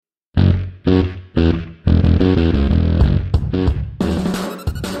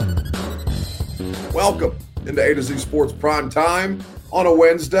A to Z Sports Prime Time on a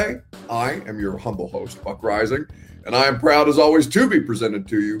Wednesday. I am your humble host, Buck Rising, and I am proud, as always, to be presented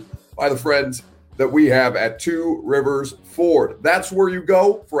to you by the friends that we have at Two Rivers Ford. That's where you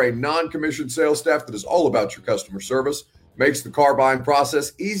go for a non-commissioned sales staff that is all about your customer service, makes the car buying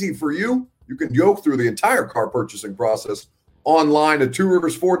process easy for you. You can go through the entire car purchasing process online at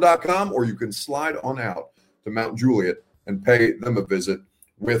tworiversford.com, or you can slide on out to Mount Juliet and pay them a visit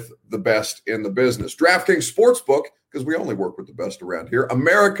with the best in the business. DraftKings Sportsbook, because we only work with the best around here,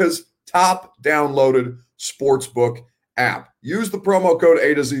 America's top downloaded sportsbook app. Use the promo code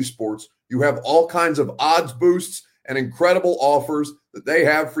A to Z Sports. You have all kinds of odds boosts and incredible offers that they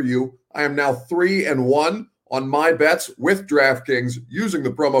have for you. I am now 3-1 on my bets with DraftKings using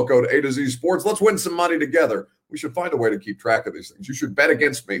the promo code A to Z Sports. Let's win some money together. We should find a way to keep track of these things. You should bet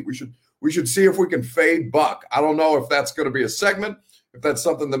against me. We should see if we can fade Buck. I don't know if that's going to be a segment, if that's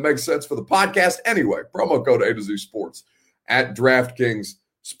something that makes sense for the podcast. Anyway, promo code A to Z Sports at DraftKings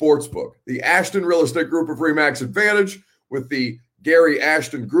Sportsbook. The Ashton Real Estate Group of RE/MAX Advantage with the Gary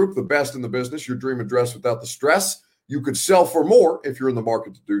Ashton Group, the best in the business, your dream address without the stress. You could sell for more if you're in the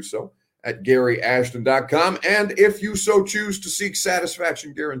market to do so at GaryAshton.com. And if you so choose to seek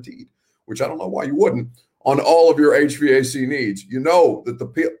satisfaction guaranteed, which I don't know why you wouldn't, on all of your HVAC needs, you know that the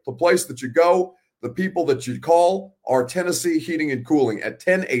place that you go, the people that you call are Tennessee Heating and Cooling at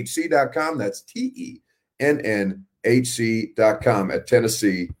 10hc.com. That's TENNHC.com at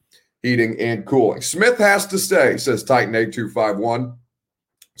Tennessee Heating and Cooling. Smith has to stay, says Titan 8251.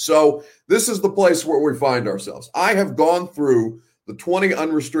 So this is the place where we find ourselves. I have gone through the 20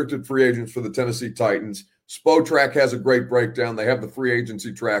 unrestricted free agents for the Tennessee Titans. Spotrac has a great breakdown. They have the free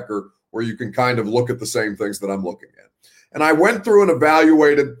agency tracker where you can kind of look at the same things that I'm looking at. And I went through and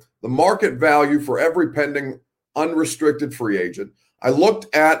evaluated the market value for every pending unrestricted free agent. I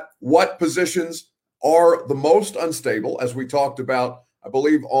looked at what positions are the most unstable, as we talked about, I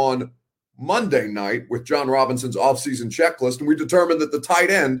believe, on Monday night with John Robinson's offseason checklist, and we determined that the tight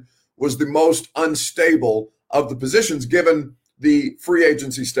end was the most unstable of the positions given the free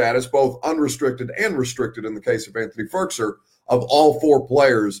agency status, both unrestricted and restricted in the case of Anthony Ferkser, of all four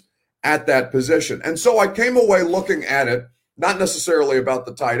players at that position. And so I came away looking at it, not necessarily about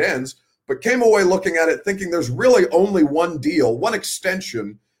the tight ends, but came away looking at it thinking there's really only one deal, one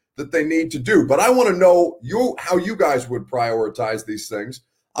extension that they need to do. But I want to know how you guys would prioritize these things.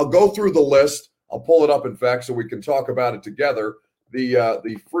 I'll go through the list. I'll pull it up, in fact, so we can talk about it together.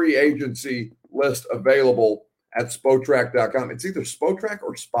 The free agency list available at Spotrac.com. It's either Spotrac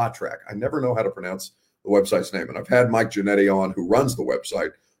or Spotrac. I never know how to pronounce the website's name. And I've had Mike Giannetti on, who runs the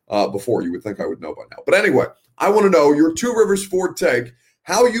website, before. You would think I would know by now. But anyway, I want to know your Two Rivers Ford take,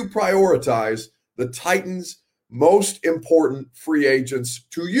 how you prioritize the Titans' most important free agents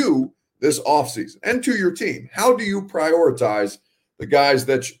to you this offseason and to your team. How do you prioritize the guys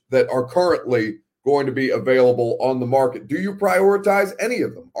that are currently going to be available on the market? Do you prioritize any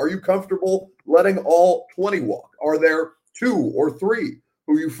of them? Are you comfortable letting all 20 walk? Are there 2 or 3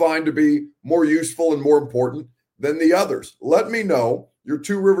 who you find to be more useful and more important than the others? Let me know your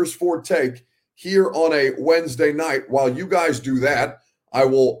Two Rivers Ford take here on a Wednesday night. While you guys do that, I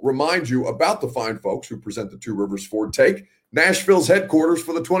will remind you about the fine folks who present the Two Rivers Ford take, Nashville's headquarters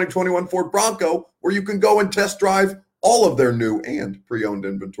for the 2021 Ford Bronco, where you can go and test drive all of their new and pre-owned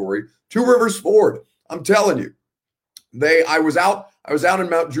inventory. Two Rivers Ford, I'm telling you, I was out in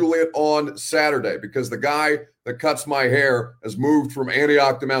Mount Juliet on Saturday because the guy that cuts my hair has moved from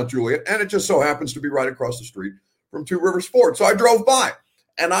Antioch to Mount Juliet, and it just so happens to be right across the street from Two Rivers Ford. So I drove by,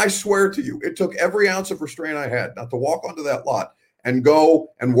 and I swear to you, it took every ounce of restraint I had not to walk onto that lot and go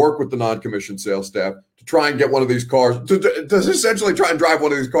and work with the non-commissioned sales staff to try and get one of these cars, to essentially try and drive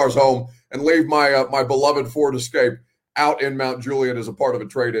one of these cars home and leave my beloved Ford Escape out in Mount Juliet as a part of a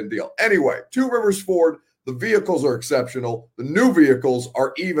trade-in deal. Anyway, Two Rivers Ford, the vehicles are exceptional. The new vehicles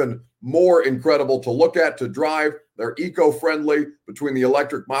are even more incredible to look at, to drive. They're eco-friendly between the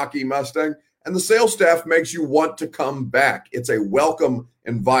electric Mach-E Mustang, and the sales staff makes you want to come back. It's a welcome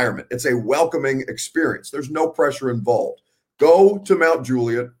environment. It's a welcoming experience. There's no pressure involved. Go to Mount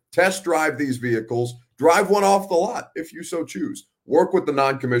Juliet, test drive these vehicles, drive one off the lot if you so choose. Work with the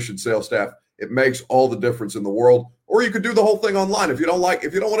non-commissioned sales staff. It makes all the difference in the world. Or you could do the whole thing online. If you don't want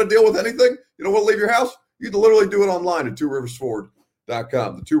to deal with anything, you don't want to leave your house, you can literally do it online at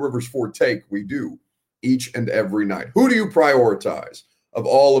tworiversford.com. The Two Rivers Ford take we do each and every night. Who do you prioritize of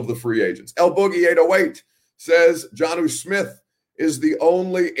all of the free agents? El Boogie 808 says Jonnu Smith is the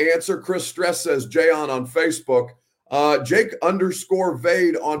only answer. Chris Stress says Jayon on Facebook. Jake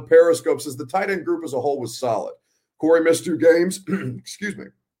 _Vade on Periscope says the tight end group as a whole was solid. Corey missed 2 games. Excuse me.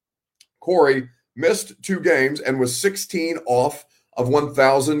 Corey missed 2 games and was 16 off of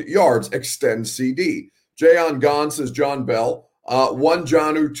 1,000 yards. Extend CD. Jayon gone, says John Bell. 1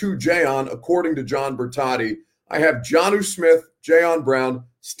 Jonnu, 2 Jayon, according to John Bertotti. I have Jonnu Smith, Jayon Brown,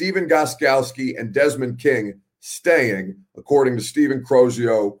 Stephen Gostkowski, and Desmond King staying, according to Stephen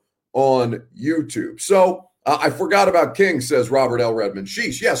Crozio on YouTube. So I forgot about King, says Robert L. Redmond.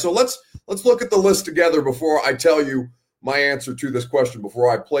 Sheesh. Yeah, so let's look at the list together before I tell you my answer to this question,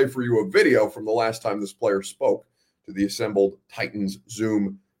 before I play for you a video from the last time this player spoke to the assembled Titans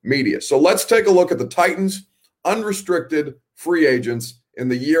Zoom media. So let's take a look at the Titans unrestricted free agents in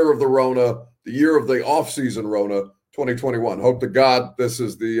the year of the Rona, the year of the offseason Rona 2021. Hope to God this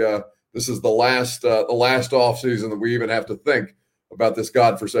is the last offseason that we even have to think about this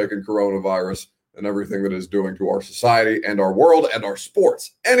godforsaken coronavirus and everything that it's doing to our society and our world and our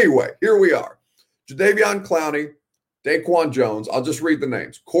sports. Anyway, here we are. Jadeveon Clowney, Daquan Jones. I'll just read the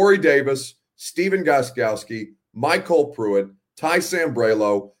names. Corey Davis, Stephen Gostkowski, Michael Pruitt, Ty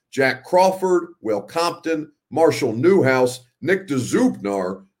Sambrailo, Jack Crawford, Will Compton, Marshall Newhouse, Nick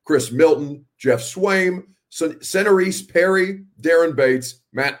DeZubnar, Chris Milton, Jeff Swaim, Centerese Perry, Darren Bates,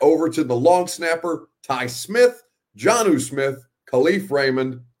 Matt Overton, the long snapper, Ty Smith, Jonnu Smith, Khalif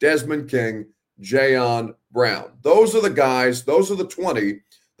Raymond, Desmond King, Jayon Brown. Those are the guys, those are the 20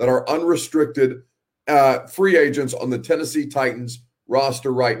 that are unrestricted free agents on the Tennessee Titans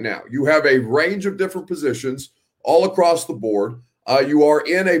roster right now. You have a range of different positions all across the board. You are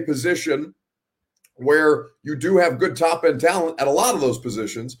in a position where you do have good top-end talent at a lot of those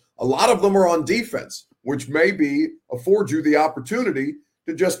positions. A lot of them are on defense, which maybe afford you the opportunity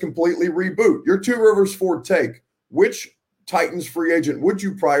to just completely reboot. Your Two Rivers Ford take, which Titans free agent would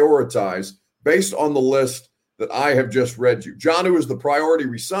you prioritize based on the list that I have just read you? Jonnu is the priority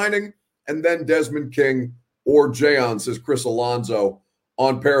resigning, and then Desmond King or Jayon, says Chris Alonzo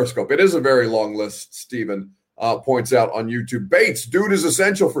on Periscope. It is a very long list, Stephen points out on YouTube. Bates, dude is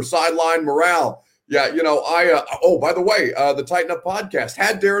essential for sideline morale. Yeah, you know, by the way, the Tighten Up podcast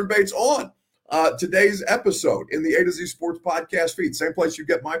had Darren Bates on today's episode in the A to Z Sports podcast feed. Same place you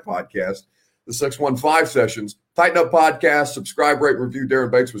get my podcast, the 615 sessions. Tighten Up podcast, subscribe, rate, review.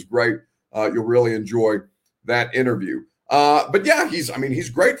 Darren Bates was great. You'll really enjoy that interview. But yeah, he's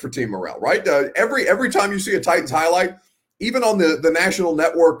great for team morale, right? Every time you see a Titans highlight, even on the national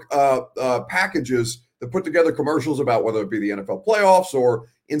network packages that put together commercials about whether it be the NFL playoffs or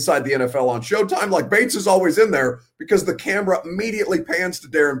inside the NFL on Showtime, like Bates is always in there because the camera immediately pans to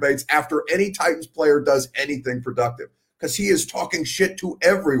Darren Bates after any Titans player does anything productive because he is talking shit to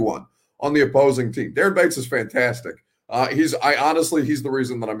everyone on the opposing team. Darren Bates is fantastic. He's the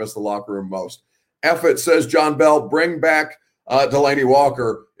reason that I miss the locker room most. Effort, says John Bell, bring back Delanie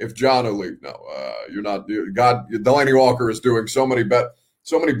Walker if John will leave. No, you're not. Delanie Walker is doing so many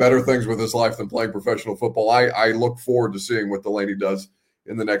better things with his life than playing professional football. I look forward to seeing what Delanie does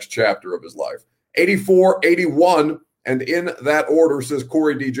in the next chapter of his life. 84, 81, and in that order, says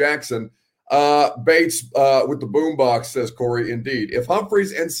Corey D. Jackson. Bates with the boombox, says Corey, indeed. If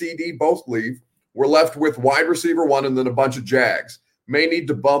Humphreys and CD both leave, we're left with wide receiver 1 and then a bunch of Jags. May need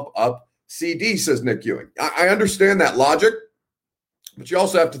to bump up CD, says Nick Ewing. I understand that logic, but you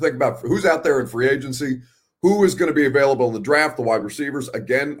also have to think about who's out there in free agency, who is going to be available in the draft. The wide receivers,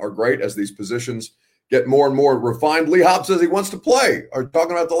 again, are great as these positions get more and more refined. Lee Hop says he wants to play. Are you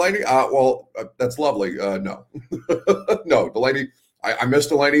talking about Delanie? That's lovely. No. No, Delanie. I miss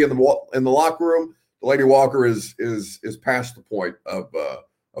Delanie in the locker room. Delanie Walker is past the point of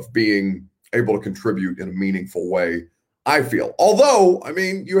being able to contribute in a meaningful way, I feel. Although, I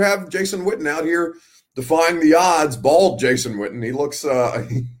mean, you have Jason Witten out here defying the odds. Bald Jason Witten. He looks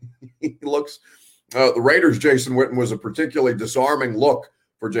the Raiders' Jason Witten was a particularly disarming look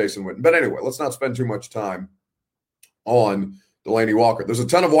for Jason Witten. But anyway, let's not spend too much time on Delanie Walker. There's a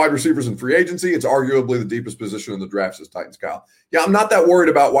ton of wide receivers in free agency. It's arguably the deepest position in the draft, says Titans Kyle. Yeah, I'm not that worried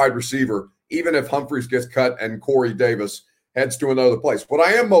about wide receiver, even if Humphreys gets cut and Corey Davis heads to another place. What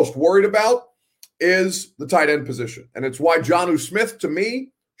I am most worried about is the tight end position. And it's why Jonnu Smith, to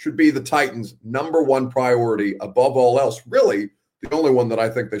me, should be the Titans' number one priority above all else. Really, the only one that I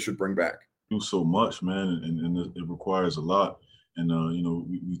think they should bring back. Do so much, man, and it requires a lot. And,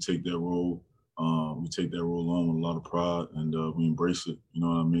 we take that role. We take that role on with a lot of pride, and we embrace it. You know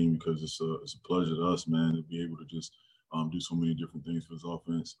what I mean? Because it's a pleasure to us, man, to be able to just do so many different things for this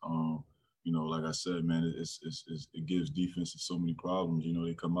offense. Like I said, man, it gives defenses so many problems. You know,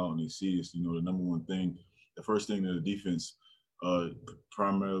 they come out and they see us. You know, the number one thing, the first thing that the defense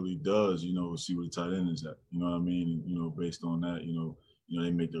primarily does, is see where the tight end is at. You know what I mean? And, based on that,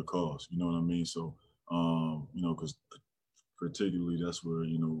 they make their calls. You know what I mean? So, because particularly that's where,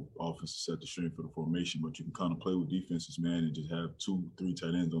 offense set the strength for the formation, but you can kind of play with defenses, man, and just have 2-3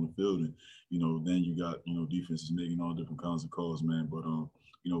 tight ends on the field. And, then you got, defenses making all different kinds of calls, man. But,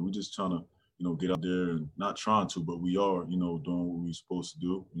 we're just trying to, get out there and not trying to, but we are, doing what we're supposed to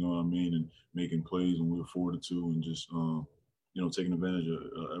do, you know what I mean? And making plays when we're afforded to and just, taking advantage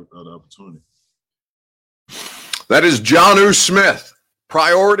of the opportunity. That is Jonnu Smith,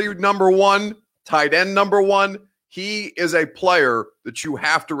 priority number one, tight end number one. He is a player that you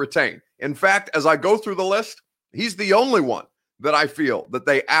have to retain. In fact, as I go through the list, he's the only one that I feel that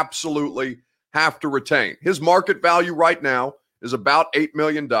they absolutely have to retain. His market value right now is about $8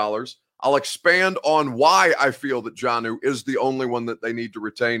 million. I'll expand on why I feel that Jonnu is the only one that they need to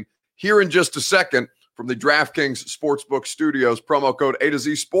retain here in just a second from the DraftKings Sportsbook Studios, promo code A to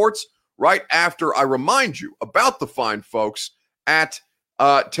Z Sports, right after I remind you about the fine folks at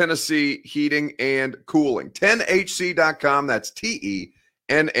Tennessee Heating and Cooling. 10hc.com. That's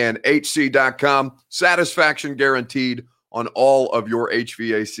TENNHC.com. Satisfaction guaranteed on all of your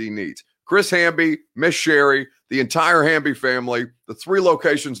HVAC needs. Chris Hamby, Miss Sherry, the entire Hamby family, the 3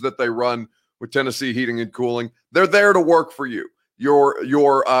 locations that they run with Tennessee Heating and Cooling, they're there to work for you.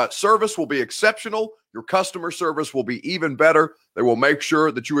 Your service will be exceptional. Your customer service will be even better. They will make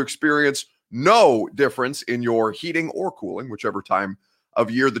sure that you experience no difference in your heating or cooling, whichever time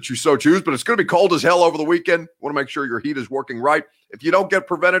of year that you so choose. But it's going to be cold as hell over the weekend. Want to make sure your heat is working right. If you don't get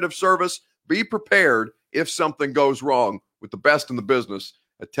preventative service, be prepared if something goes wrong with the best in the business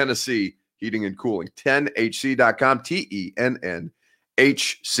at Tennessee Heating and Cooling. 10hc.com,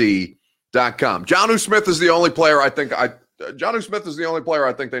 TENNHC.com. Jonnu Smith is the only player I think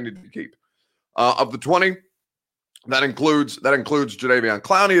they need to keep. Of the 20, that includes Jadeveon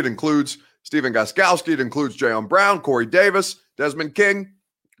Clowney. It includes Stephen Gostkowski. It includes Jayon Brown, Corey Davis, Desmond King.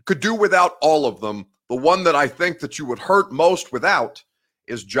 Could do without all of them. The one that I think that you would hurt most without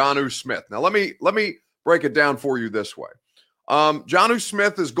is Jonnu Smith. Now, let me break it down for you this way. Jonnu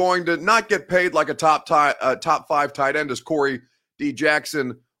Smith is going to not get paid like a top 5 tight end, as Corey D.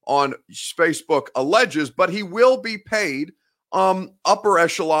 Jackson on Facebook alleges, but he will be paid upper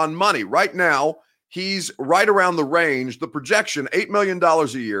echelon money. Right now, he's right around the range, the projection, $8 million a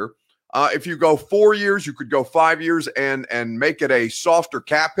year. If you go 4 years, you could go 5 years and make it a softer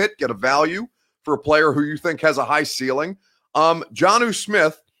cap hit, get a value for a player who you think has a high ceiling. Jonnu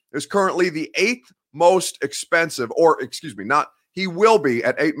Smith is currently the 8th most expensive, he will be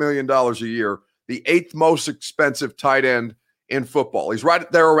at $8 million a year, the 8th most expensive tight end in football. He's right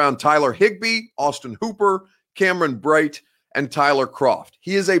there around Tyler Higbee, Austin Hooper, Cameron Brate, and Tyler Kroft.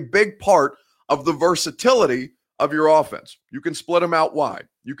 He is a big part of the versatility of your offense. You can split him out wide.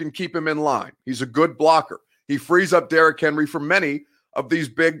 You can keep him in line. He's a good blocker. He frees up Derrick Henry for many of these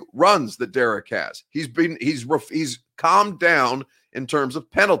big runs that Derrick has. He's calmed down in terms of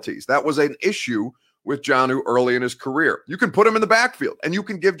penalties. That was an issue with Jonnu early in his career. You can put him in the backfield, and you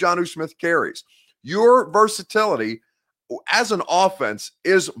can give Jonnu Smith carries. Your versatility as an offense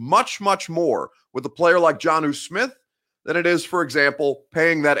is much, much more with a player like Jonnu Smith than it is, for example,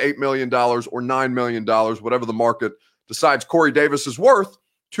 paying that $8 million or $9 million, whatever the market decides Corey Davis is worth,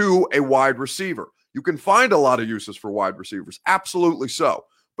 to a wide receiver. You can find a lot of uses for wide receivers, absolutely so.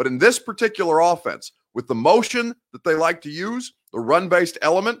 But in this particular offense, with the motion that they like to use, the run-based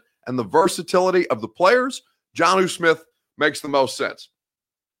element, and the versatility of the players, Jonnu Smith makes the most sense.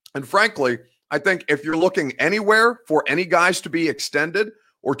 And frankly, I think if you're looking anywhere for any guys to be extended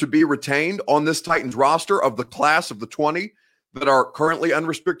or to be retained on this Titans roster of the class of the 20 that are currently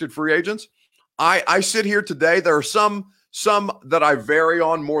unrestricted free agents, I sit here today. There are some that I vary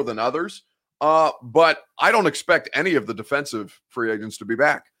on more than others, but I don't expect any of the defensive free agents to be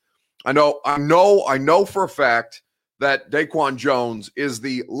back. I know for a fact that Daquan Jones is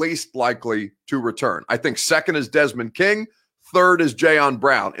the least likely to return. I think second is Desmond King. Third is Jayon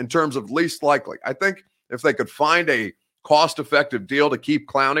Brown in terms of least likely. I think if they could find a cost-effective deal to keep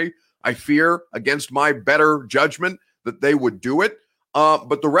Clowney, I fear against my better judgment that they would do it.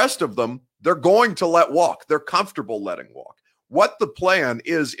 But the rest of them, they're going to let walk. They're comfortable letting walk. What the plan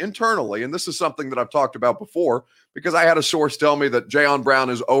is internally, and this is something that I've talked about before because I had a source tell me that Jayon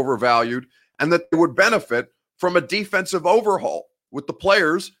Brown is overvalued and that they would benefit from a defensive overhaul with the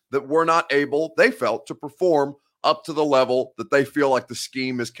players that were not able, they felt, to perform up to the level that they feel like the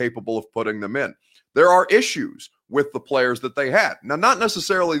scheme is capable of putting them in. There are issues with the players that they had. Now, not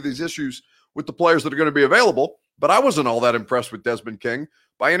necessarily these issues with the players that are going to be available, but I wasn't all that impressed with Desmond King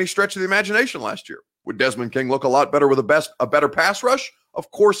by any stretch of the imagination last year. Would Desmond King look a lot better with a better pass rush?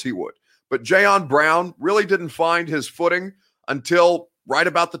 Of course he would. But Jayon Brown really didn't find his footing until right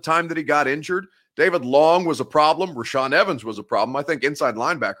about the time that he got injured. David Long was a problem. Rashaan Evans was a problem. I think inside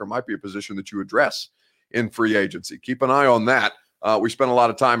linebacker might be a position that you address in free agency. Keep an eye on that. We spent a lot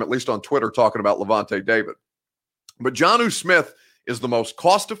of time, at least on Twitter, talking about Levante David. But Jonnu Smith is the most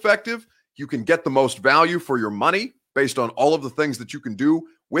cost-effective. You can get the most value for your money based on all of the things that you can do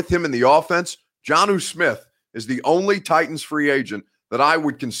with him in the offense. Jonnu Smith is the only Titans free agent that I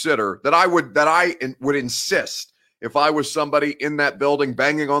would consider, that I would insist if I was somebody in that building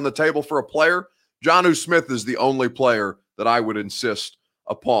banging on the table for a player. Jonnu Smith is the only player that I would insist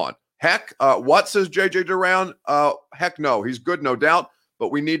upon. Heck, what says JJ Duran? Heck no, he's good, no doubt, but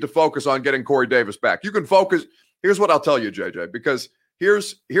we need to focus on getting Corey Davis back. You can focus. Here's what I'll tell you, JJ, because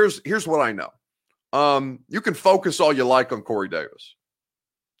here's what I know. You can focus all you like on Corey Davis.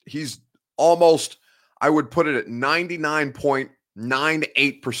 He's almost, I would put it at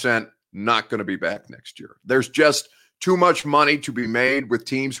 99.98% not going to be back next year. There's just too much money to be made with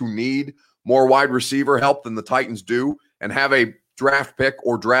teams who need more wide receiver help than the Titans do and have a draft pick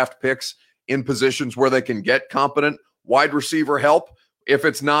or draft picks in positions where they can get competent wide receiver help. If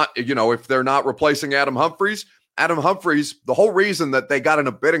it's not, if they're not replacing Adam Humphries, the whole reason that they got in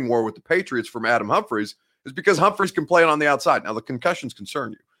a bidding war with the Patriots from Adam Humphries is because Humphries can play it on the outside. Now, the concussions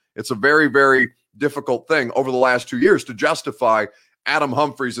concern you. It's a very, very difficult thing over the last 2 years to justify Adam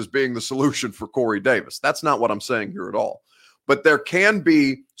Humphries as being the solution for Corey Davis. That's not what I'm saying here at all. But there can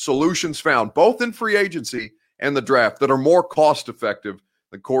be solutions found both in free agency and the draft that are more cost-effective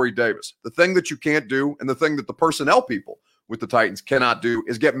than Corey Davis. The thing that you can't do and the thing that the personnel people with the Titans cannot do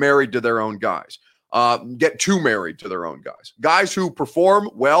is get married to their own guys. Get too married to their own guys. Guys who perform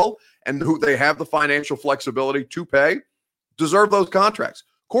well and who they have the financial flexibility to pay deserve those contracts.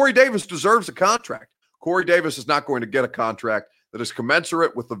 Corey Davis deserves a contract. Corey Davis is not going to get a contract that is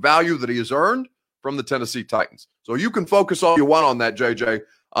commensurate with the value that he has earned from the Tennessee Titans. So you can focus all you want on that, JJ.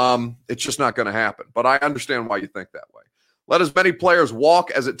 It's just not going to happen. But I understand why you think that way. Let as many players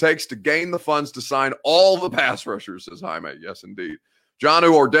walk as it takes to gain the funds to sign all the pass rushers, says Jaime. Yes, indeed.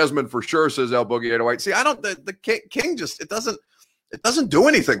 Jonnu or Desmond for sure, says El Boogie 808. See, the King just, it doesn't do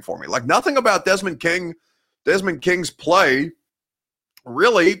anything for me. Like, nothing about Desmond King's play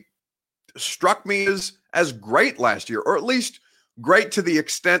really struck me as great last year, or at least great to the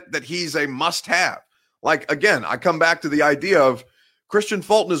extent that he's a must-have. Like, again, I come back to the idea of Christian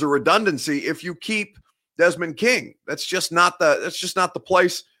Fulton is a redundancy if you keep Desmond King. That's just not the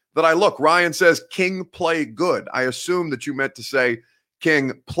place that I look. Ryan says King play good. I assume that you meant to say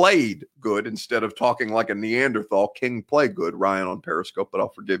King played good instead of talking like a Neanderthal. King play good, Ryan on Periscope, but I'll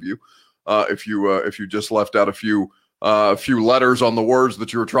forgive you if you just left out a few letters on the words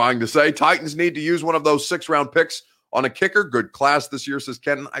that you were trying to say. Titans need to use one of those 6-round picks on a kicker. Good class this year, says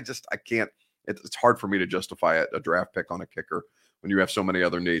Ken. I can't. It's hard for me to justify a draft pick on a kicker when you have so many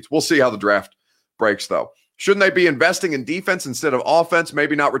other needs. We'll see how the draft breaks, though. Shouldn't they be investing in defense instead of offense?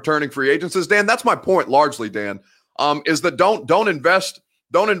 Maybe not returning free agents, says Dan. That's my point, largely, Dan. Is that don't invest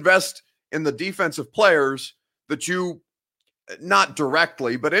in the defensive players that you not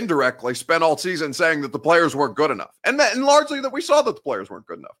directly but indirectly spent all season saying that the players weren't good enough, and largely that we saw that the players weren't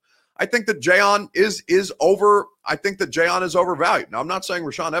good enough. I think that Jayon is overvalued. Now, I'm not saying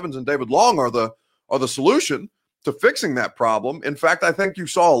Rashaan Evans and David Long are the solution to fixing that problem. In fact, I think you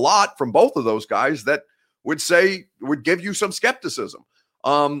saw a lot from both of those guys that would give you some skepticism.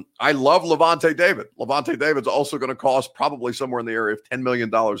 I love Levante David. Levante David's also going to cost probably somewhere in the area of $10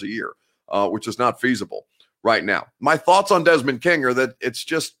 million a year, which is not feasible right now. My thoughts on Desmond King are that it's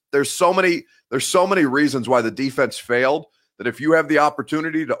just there's so many reasons why the defense failed that if you have the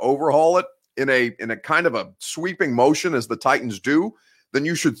opportunity to overhaul it in a kind of a sweeping motion as the Titans do, then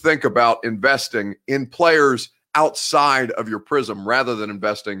you should think about investing in players outside of your prism rather than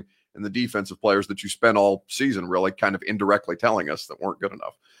investing in the defensive players that you spent all season really kind of indirectly telling us that weren't good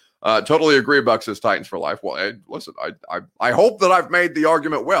enough. Totally agree, Buck says Titans for life. Well, hey, listen, I hope that I've made the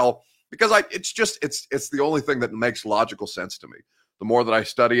argument well, because it's the only thing that makes logical sense to me. The more that I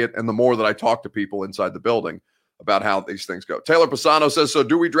study it and the more that I talk to people inside the building about how these things go. Taylor Pisano says, so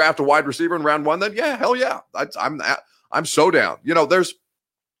do we draft a wide receiver in round 1 then? Yeah, hell yeah. I'm so down. There's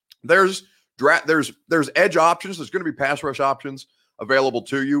edge options. There's going to be pass rush options available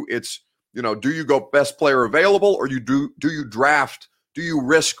to you. It's, do you go best player available, or do you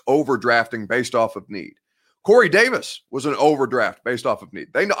risk overdrafting based off of need? Corey Davis was an overdraft based off of need.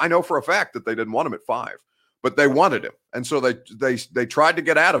 I know for a fact that they didn't want him at 5, but they wanted him. And so they tried to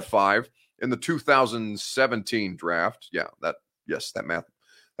get out of 5 in the 2017 draft. Yeah, that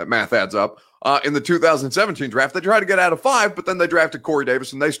math adds up. In the 2017 draft, they tried to get out of 5, but then they drafted Corey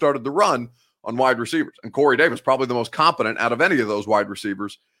Davis and they started the run on wide receivers. And Corey Davis, probably the most competent out of any of those wide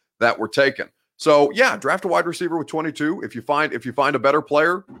receivers that were taken. So yeah, draft a wide receiver with 22. If you find a better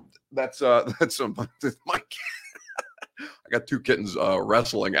player, that's my I got two kittens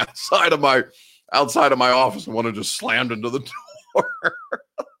wrestling outside of my office, and one of just slammed into the door.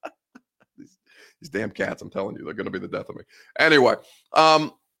 these damn cats, I'm telling you, they're going to be the death of me. Anyway,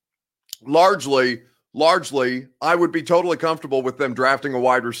 largely, I would be totally comfortable with them drafting a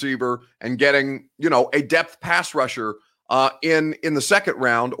wide receiver and getting, a depth pass rusher in the second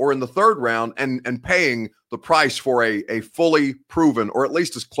round or in the third round, and paying the price for a fully proven, or at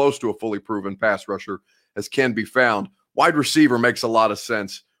least as close to a fully proven pass rusher as can be found. Wide receiver makes a lot of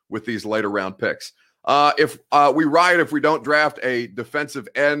sense with these later round picks. If we don't draft a defensive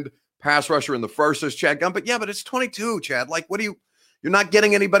end pass rusher in the first, says Chad Gunn. But it's 22, Chad. Like, you're not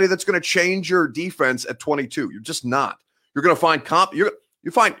getting anybody that's going to change your defense at 22. You're just not. You're going to find you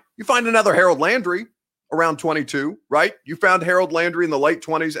find another Harold Landry around 22, right? You found Harold Landry in the late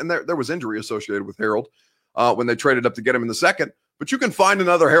 20s, and there was injury associated with Harold when they traded up to get him in the second. But you can find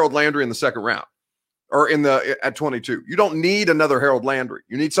another Harold Landry in the second round or at 22. You don't need another Harold Landry.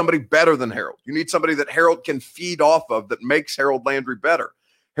 You need somebody better than Harold. You need somebody that Harold can feed off of that makes Harold Landry better.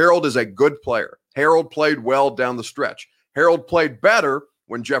 Harold is a good player. Harold played well down the stretch. Harold played better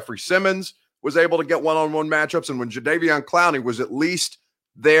when Jeffrey Simmons was able to get one-on-one matchups, and when Jadeveon Clowney was at least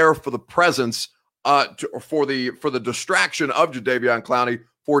there for the presence, for the distraction of Jadeveon Clowney,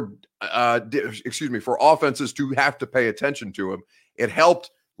 for offenses to have to pay attention to him. It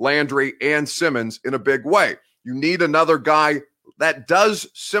helped Landry and Simmons in a big way. You need another guy that does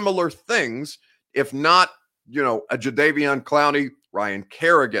similar things. If not, a Jadeveon Clowney, Ryan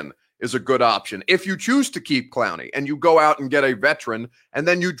Kerrigan is a good option. If you choose to keep Clowney and you go out and get a veteran and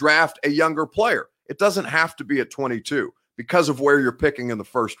then you draft a younger player, it doesn't have to be at 22 because of where you're picking in the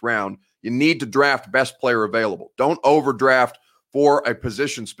first round. You need to draft best player available. Don't overdraft for a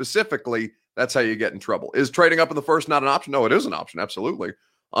position specifically. That's how you get in trouble. Is trading up in the first not an option? No, it is an option. Absolutely.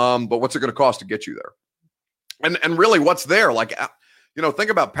 But what's it going to cost to get you there? And really, what's there? Like,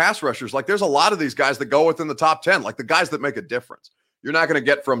 think about pass rushers. Like, there's a lot of these guys that go within the top 10, like the guys that make a difference. You're not going to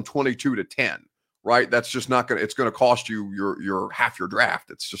get from 22 to 10, right? That's just not going to, it's going to cost you your half your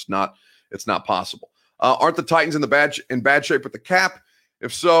draft. It's just not, it's not possible. Aren't the Titans in bad shape with the cap?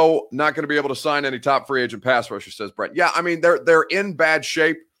 If so, not going to be able to sign any top free agent pass rusher, says Brent. Yeah, I mean, they're in bad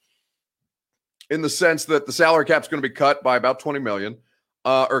shape in the sense that the salary cap is going to be cut by about $20 million,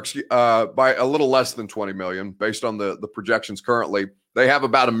 by a little less than $20 million based on the projections currently. They have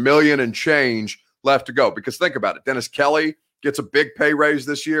about $1 million and change left to go, because think about it. Dennis Kelly gets a big pay raise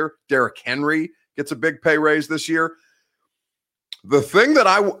this year. Derrick Henry gets a big pay raise this year. The thing that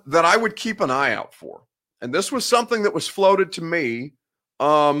I would keep an eye out for, and this was something that was floated to me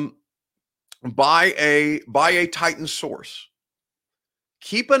by a Titan source.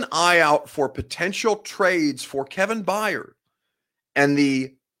 Keep an eye out for potential trades for Kevin Byard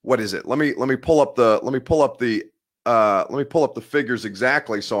and what is it? Let me pull up the figures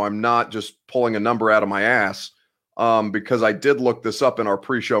exactly, so I'm not just pulling a number out of my ass, because I did look this up in our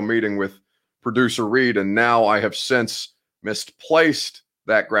pre-show meeting with producer Reed, and now I have since misplaced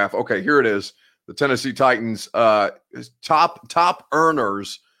that graph. Okay, here it is. The Tennessee Titans top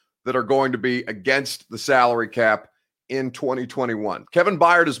earners that are going to be against the salary cap in 2021. Kevin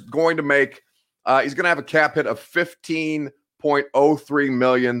Byard is going to make he's going to have a cap hit of $15.03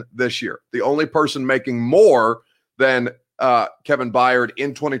 million this year. The only person making more than Kevin Byard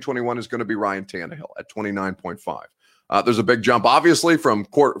in 2021 is going to be Ryan Tannehill at 29.5. There's a big jump, obviously, from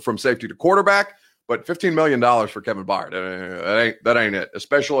safety to quarterback, but $15 million for Kevin Byard, that ain't it,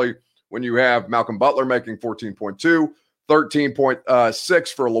 especially when you have Malcolm Butler making 14.2,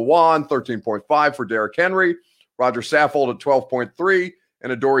 13.6 for Lawan, 13.5 for Derrick Henry, Roger Saffold at 12.3,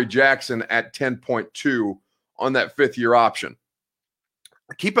 and Adoree Jackson at 10.2 on that fifth-year option.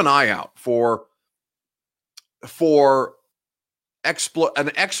 Keep an eye out for an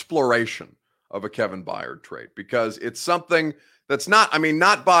exploration of a Kevin Byard trade, because it's something that's not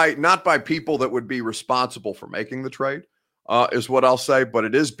by people that would be responsible for making the trade, is what I'll say, but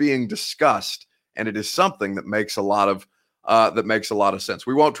it is being discussed, and it is something that makes a lot of sense.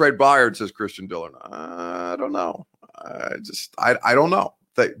 We won't trade Byard, says Christian Dillon. I don't know. I don't know.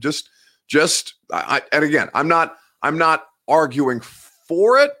 And again, I'm not arguing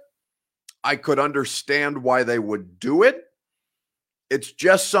for it. I could understand why they would do it. It's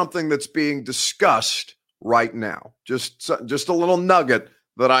just something that's being discussed right now. Just a little nugget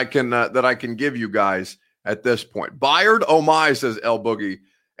that I can give you guys at this point. Byard, oh my, says El Boogie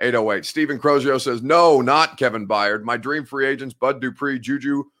 808. Stephen Crozio says, no, not Kevin Byard. My dream free agents, Bud Dupree,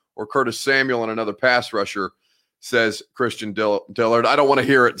 Juju, or Curtis Samuel, and another pass rusher. says Christian Dillard. I don't want to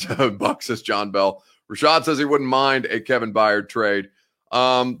hear it, Buck, says John Bell. Rashad says he wouldn't mind a Kevin Byard trade.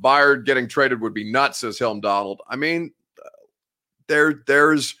 Byard getting traded would be nuts, says Helm Donald. I mean, there are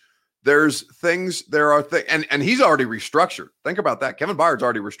things, and he's already restructured. Think about that. Kevin Byard's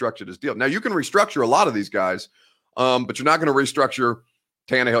already restructured his deal. Now, you can restructure a lot of these guys, but you're not going to restructure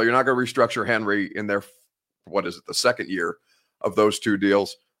Tannehill. You're not going to restructure Henry in their, the second year of those two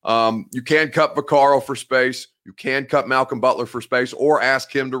deals. You can cut Vaccaro for space. You can cut Malcolm Butler for space or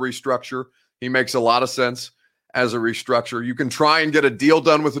ask him to restructure. He makes a lot of sense as a restructure. You can try and get a deal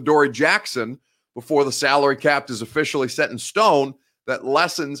done with Adoree Jackson before the salary cap is officially set in stone that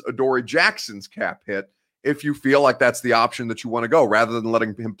lessens Adoree Jackson's cap hit if you feel like that's the option that you want to go rather than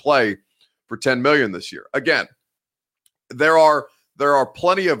letting him play for $10 million this year. Again, there are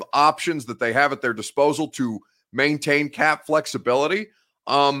plenty of options that they have at their disposal to maintain cap flexibility.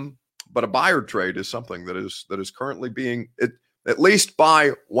 But a Byard trade is something that is currently being, at least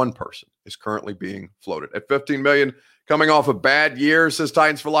by one person, is currently being floated at $15 million. Coming off a bad year, says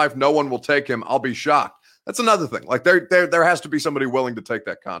Titans for Life. No one will take him. I'll be shocked. That's another thing. Like there has to be somebody willing to take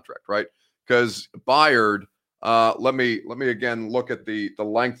that contract, right? Because Byard, let me again look at the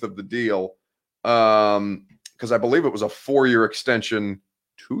length of the deal. Because I believe it was a 4-year extension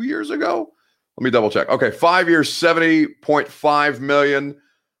 2 years ago. Let me double check. Okay, 5 years, $70.5 million.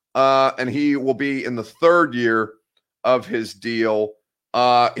 And he will be in the third year of his deal.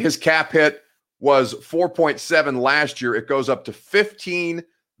 His cap hit was 4.7 last year. It goes up to 15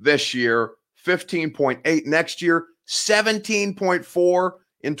 this year, 15.8 next year, 17.4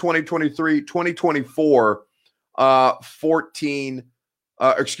 in 2023, 2024,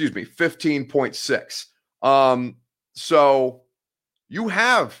 15.6. So you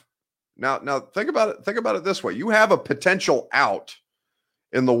have now think about it. Think about it this way. You have a potential out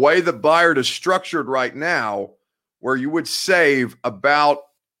in the way that Byard is structured right now, where you would save about,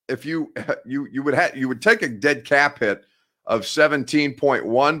 if you would take a dead cap hit of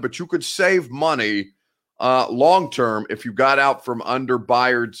 17.1, but you could save money long term if you got out from under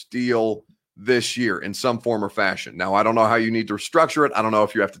Byard's deal this year in some form or fashion. Now, I don't know how you need to restructure it. I don't know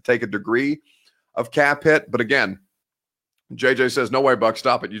if you have to take a degree of cap hit, but again, JJ says, no way, Buck,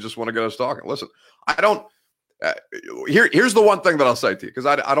 stop it. You just want to get us talking. Listen, I don't. Here's the one thing that I'll say to you, because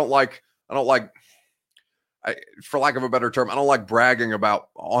I don't like, for lack of a better term, I don't like bragging about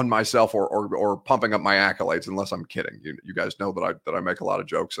on myself or pumping up my accolades unless I'm kidding. You guys know that I make a lot of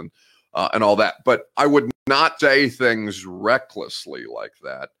jokes and all that, but I would not say things recklessly like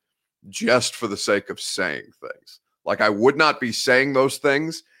that just for the sake of saying things. Like, I would not be saying those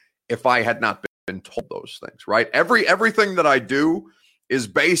things if I had not been told those things, right? Everything that I do is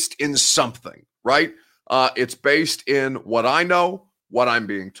based in something, right? It's based in what I know, what I'm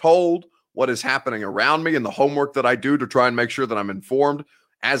being told, what is happening around me, and the homework that I do to try and make sure that I'm informed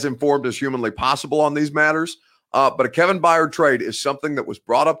as humanly possible on these matters. But a Kevin Byard trade is something that was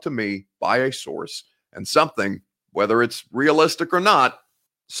brought up to me by a source, and something, whether it's realistic or not,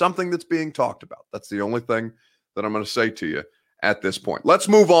 something that's being talked about. That's the only thing that I'm going to say to you at this point. Let's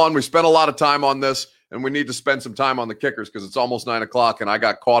move on. We spent a lot of time on this, and we need to spend some time on the kickers because it's almost 9 o'clock, and I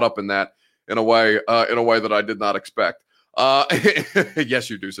got caught up in that in a way that I did not expect. Yes,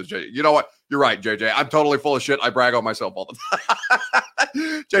 you do, says JJ. You know what? You're right, JJ. I'm totally full of shit. I brag on myself all the time.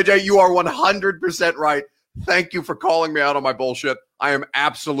 JJ, you are 100% right. Thank you for calling me out on my bullshit. I am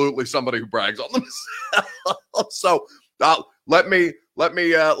absolutely somebody who brags on themselves. So let me.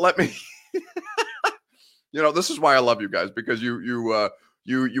 This is why I love you guys, because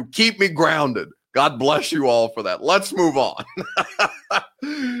you keep me grounded. God bless you all for that. Let's move on.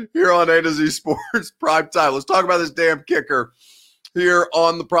 Here on A to Z Sports Primetime. Let's talk about this damn kicker here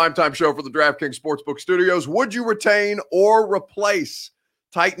on the Primetime Show for the DraftKings Sportsbook Studios. Would you retain or replace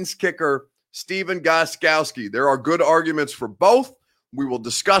Titans kicker Stephen Gostkowski? There are good arguments for both. We will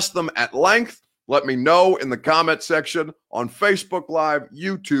discuss them at length. Let me know in the comment section on Facebook Live,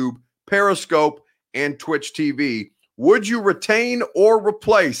 YouTube, Periscope, and Twitch TV. Would you retain or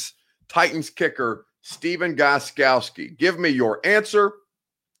replace Titans kicker Stephen Gostkowski? Give me your answer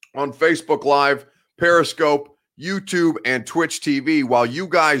on Facebook Live, Periscope, YouTube, and Twitch TV. While you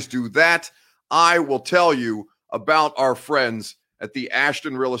guys do that, I will tell you about our friends at the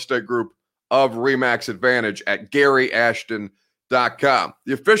Ashton Real Estate Group of RE/MAX Advantage at GaryAshton.com.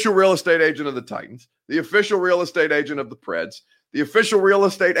 The official real estate agent of the Titans, the official real estate agent of the Preds, the official real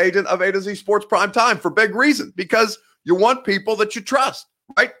estate agent of A to Z Sports Primetime, for big reason, because you want people that you trust,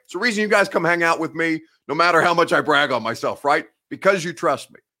 right? It's the reason you guys come hang out with me, no matter how much I brag on myself, right? Because you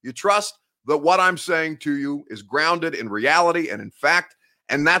trust me. You trust that what I'm saying to you is grounded in reality and in fact,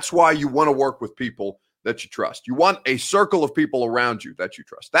 and that's why you want to work with people that you trust. You want a circle of people around you that you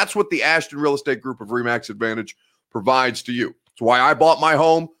trust. That's what the Ashton Real Estate Group of RE/MAX Advantage provides to you. It's why I bought my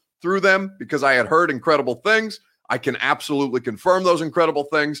home through them, because I had heard incredible things. I can absolutely confirm those incredible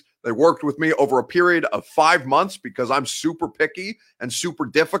things. They worked with me over a period of 5 months because I'm super picky and super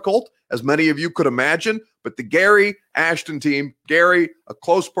difficult, as many of you could imagine. But the Gary Ashton team, Gary, a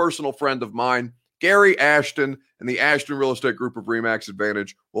close personal friend of mine, Gary Ashton and the Ashton Real Estate Group of RE/MAX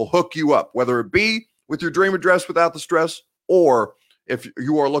Advantage will hook you up, whether it be with your dream address without the stress, or if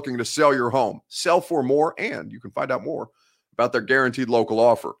you are looking to sell your home, sell for more, and you can find out more about their guaranteed local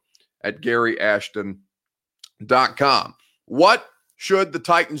offer at GaryAshton.com. What should the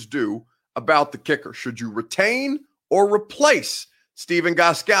Titans do about the kicker? Should you retain or replace Stephen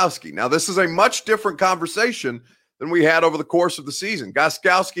Gostkowski? Now, this is a much different conversation than we had over the course of the season.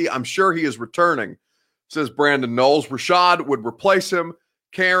 Gostkowski, I'm sure he is returning, says Brandon Knowles. Rashad would replace him.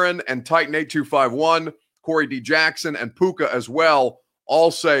 Karen and Titan 8251, Corey D. Jackson, and Puka as well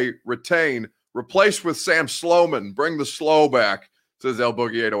all say retain. Replace with Sam Sloman. Bring the slow back, says El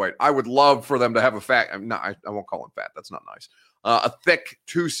Boogie 808. I would love for them to have a fat, no, I won't call him fat. That's not nice. A thick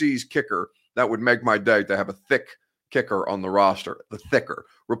 2C's kicker. That would make my day to have a thick kicker on the roster. The thicker.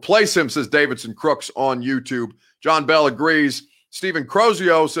 Replace him, says Davidson Crooks on YouTube. John Bell agrees. Stephen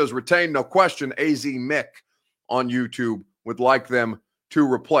Crozio says retain, no question. AZ Mick on YouTube would like them to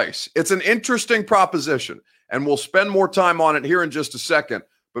replace. It's an interesting proposition, and we'll spend more time on it here in just a second.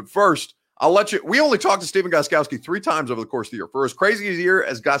 But first, I'll let you. We only talked to Stephen Gostkowski 3 times over the course of the year. For as crazy a year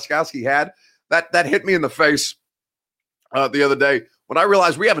as Gostkowski had, that hit me in the face the other day when I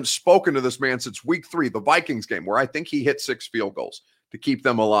realized we haven't spoken to this man since week 3, the Vikings game, where I think he hit 6 field goals to keep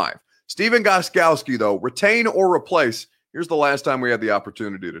them alive. Stephen Gostkowski, though, retain or replace. Here's the last time we had the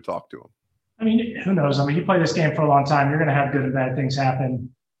opportunity to talk to him. I mean, who knows? I mean, you play this game for a long time. You're going to have good and bad things happen.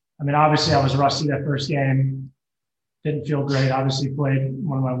 I mean, obviously, I was rusty that first game. Didn't feel great. Obviously, played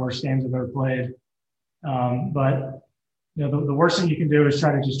one of my worst games I've ever played. But, you know, the worst thing you can do is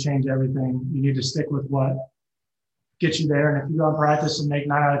try to just change everything. You need to stick with what gets you there. And if you go and practice and make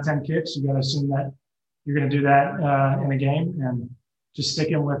 9 out of 10 kicks, you got to assume that you're going to do that in a game. And just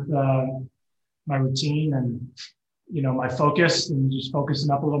sticking with my routine and, you know, my focus, and just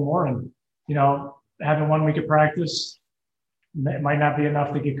focusing up a little more. And, you know, having 1 week of practice might not be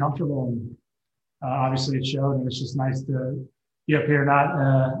enough to get comfortable. And obviously it showed, and it's just nice to be up here, not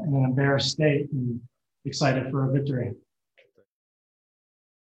in an embarrassed state, and excited for a victory.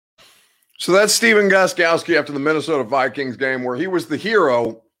 So that's Stephen Gostkowski after the Minnesota Vikings game, where he was the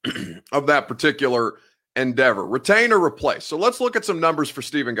hero of that particular endeavor. Retain or replace? So let's look at some numbers for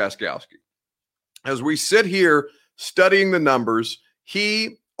Stephen Gostkowski. As we sit here studying the numbers,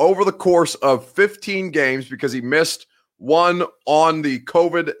 he, over the course of 15 games, because he missed one on the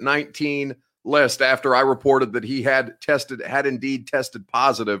COVID-19 list after I reported that he had indeed tested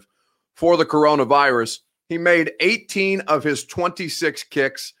positive for the coronavirus, he made 18 of his 26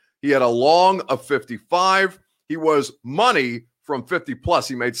 kicks. He had a long of 55. He was money from 50 plus.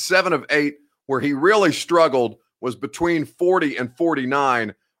 He made 7 of 8. Where he really struggled was between 40 and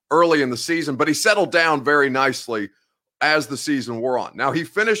 49 early in the season, but he settled down very nicely as the season wore on. Now, he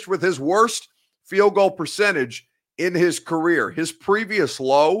finished with his worst field goal percentage in his career. His previous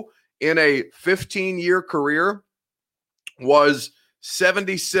low in a 15-year career was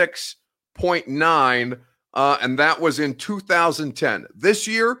 76.9, and that was in 2010. This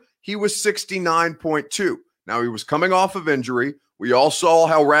year, he was 69.2. Now, he was coming off of injury. We all saw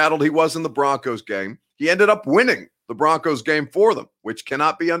how rattled he was in the Broncos game. He ended up winning the Broncos game for them, which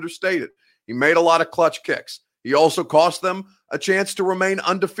cannot be understated. He made a lot of clutch kicks. He also cost them a chance to remain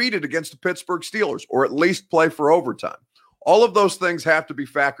undefeated against the Pittsburgh Steelers, or at least play for overtime. All of those things have to be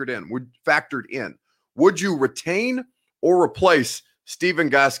factored in. Would you retain or replace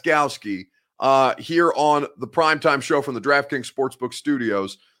Stephen Gostkowski here on the Primetime Show from the DraftKings Sportsbook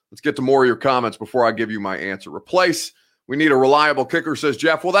Studios? Let's get to more of your comments before I give you my answer. Replace. We need a reliable kicker, says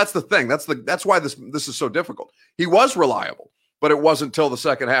Jeff. Well, that's the thing. That's why this is so difficult. He was reliable, but it wasn't until the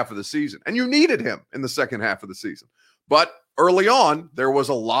second half of the season. And you needed him in the second half of the season. But early on, there was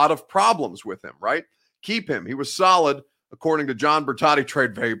a lot of problems with him, right? Keep him. He was solid, according to John Bertotti.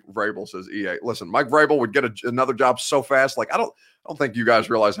 Trade Vrabel, says EA. Listen, Mike Vrabel would get another job so fast. Like, I don't think you guys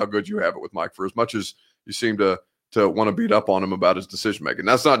realize how good you have it with Mike, for as much as you seem to want to beat up on him about his decision making.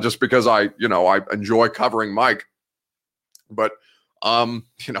 That's not just because I enjoy covering Mike. But,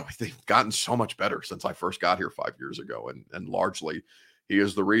 they've gotten so much better since I first got here 5 years ago, and largely he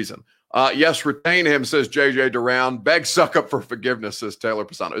is the reason. Yes, retain him, says JJ Duran. Beg Suckup for forgiveness, says Taylor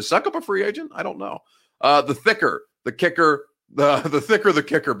Pisano. Is Suckup a free agent? I don't know. The kicker, The thicker the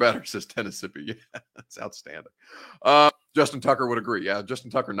kicker, better, says Tennessee. Yeah, that's outstanding. Justin Tucker would agree. Yeah,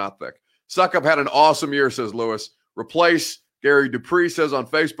 Justin Tucker, not thick. Suckup had an awesome year, says Lewis. Replace, Gary Dupree says on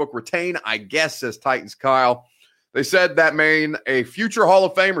Facebook. Retain, I guess, says Titans Kyle. They said that made a future Hall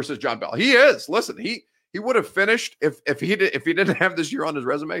of Famer, says John Bell. He is. Listen, he would have finished if he didn't have this year on his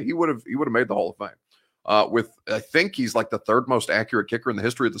resume. He would have made the Hall of Fame. With I think he's like the third most accurate kicker in the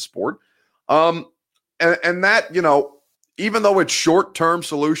history of the sport. And that, you know, even though it's short-term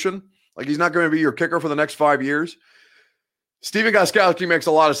solution, like he's not going to be your kicker for the next 5 years, Stephen Gostkowski makes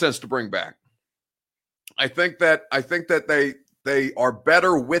a lot of sense to bring back. I think that they are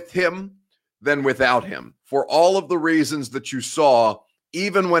better with him than without him for all of the reasons that you saw,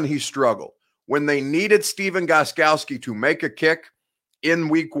 even when he struggled. When they needed Stephen Gostkowski to make a kick in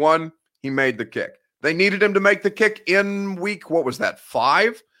week 1, he made the kick. They needed him to make the kick in week,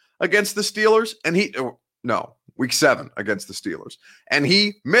 5 against the Steelers? And week 7 against the Steelers. And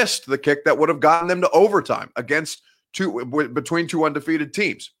he missed the kick that would have gotten them to overtime between two undefeated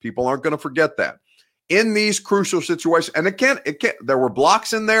teams. People aren't going to forget that. In these crucial situations, and there were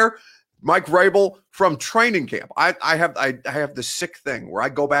blocks in there. Mike Vrabel from training camp. I have this sick thing where I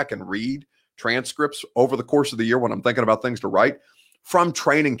go back and read transcripts over the course of the year when I'm thinking about things to write from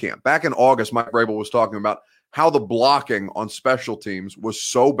training camp. Back in August, Mike Vrabel was talking about how the blocking on special teams was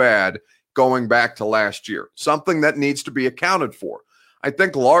so bad going back to last year, something that needs to be accounted for. I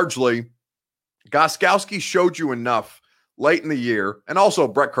think largely Gostkowski showed you enough late in the year, and also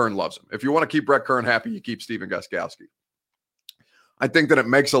Brett Kern loves him. If you want to keep Brett Kern happy, you keep Stephen Gostkowski. I think that it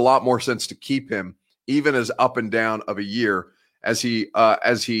makes a lot more sense to keep him, even as up and down of a year as he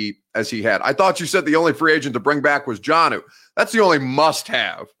had. I thought you said the only free agent to bring back was Jonnu. That's the only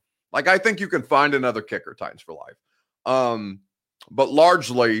must-have. Like, I think you can find another kicker, Titans for life. But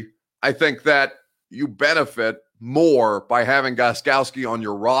largely, I think that you benefit more by having Gostkowski on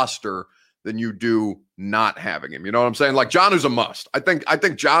your roster than you do not having him. You know what I'm saying? Like, Jonnu's a must. I think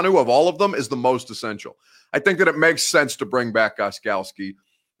Jonnu of all of them is the most essential. I think that it makes sense to bring back Gostkowski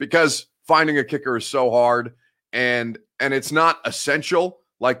because finding a kicker is so hard and it's not essential.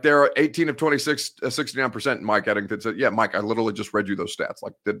 Like, there are 18 of 26, 69%. Mike Eddington said, yeah, Mike, I literally just read you those stats.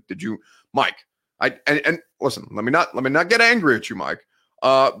 Like, did you, Mike? And listen, let me not get angry at you, Mike,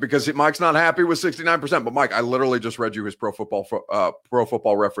 because Mike's not happy with 69%. But Mike, I literally just read you his Pro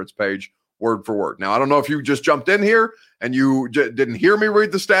Football Reference page word for word. Now, I don't know if you just jumped in here and you didn't hear me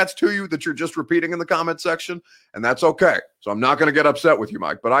read the stats to you that you're just repeating in the comment section, and that's okay. So I'm not going to get upset with you,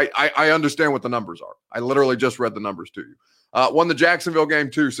 Mike, but I understand what the numbers are. I literally just read the numbers to you. Won the Jacksonville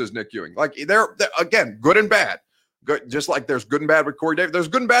game too, says Nick Ewing. Like, they're again, good and bad. Good, just like there's good and bad with Corey Davis. There's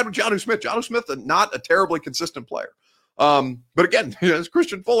good and bad with Jonnu Smith. Jonnu Smith is not a terribly consistent player. But again, as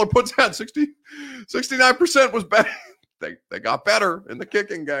Christian Fuller puts out, 69% was bad. They got better in the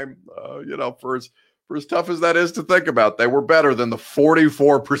kicking game. For as tough as that is to think about, they were better than the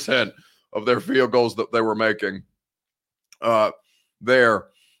 44% of their field goals that they were making there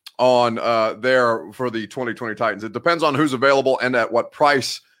for the 2020 Titans. It depends on who's available and at what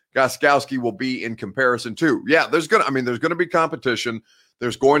price Gostkowski will be in comparison to. Yeah, there's going to be competition.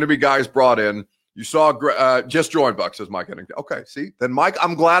 There's going to be guys brought in. You saw just joined, Buck, says Mike Eddington. Okay, see, then Mike,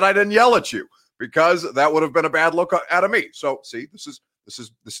 I'm glad I didn't yell at you because that would have been a bad look out of me. So see, this is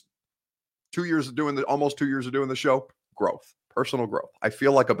 2 years of doing almost 2 years of doing the show. Growth, personal growth. I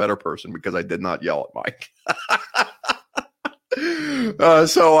feel like a better person because I did not yell at Mike.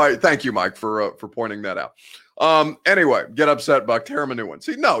 So I thank you, Mike, for pointing that out. Anyway, get upset, Buck. Tear him a new one.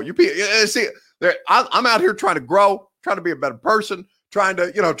 See, no, I'm out here trying to grow, trying to be a better person, trying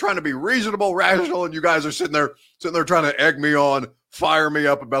to be reasonable, rational, and you guys are sitting there trying to egg me on, fire me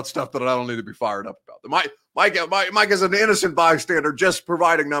up about stuff that I don't need to be fired up about. Mike is an innocent bystander, just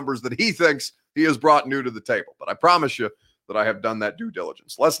providing numbers that he thinks he has brought new to the table. But I promise you that I have done that due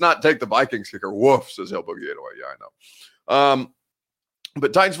diligence. Let's not take the Vikings kicker. Woof, says Hill Boogie away. Yeah, I know.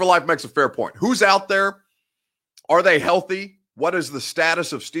 But Titans for Life makes a fair point. Who's out there? Are they healthy? What is the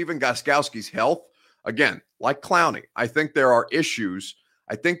status of Stephen Gostkowski's health? Again, like Clowney, I think there are issues.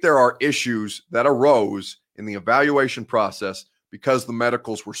 That arose in the evaluation process because the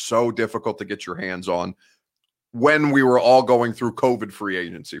medicals were so difficult to get your hands on when we were all going through COVID free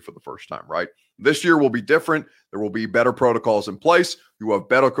agency for the first time, right? This year will be different. There will be better protocols in place. You have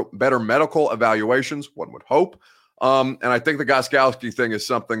better medical evaluations, one would hope. And I think the Gostkowski thing is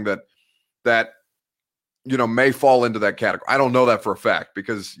something that may fall into that category. I don't know that for a fact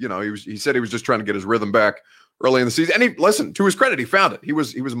because, he said he was just trying to get his rhythm back early in the season. And to his credit, he found it. He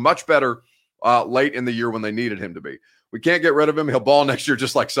was much better late in the year when they needed him to be. We can't get rid of him. He'll ball next year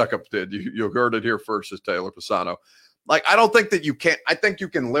just like Suckup did. You heard it here first, as Taylor Pisano. Like, I don't think that you can't. I think you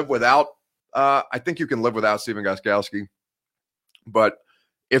can live without. I think you can live without Stephen Gostkowski. But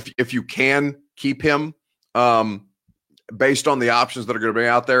if you can keep him, based on the options that are going to be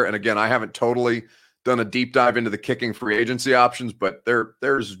out there, and again, I haven't totally done a deep dive into the kicking free agency options, but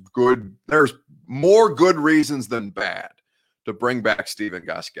there's more good reasons than bad to bring back Stephen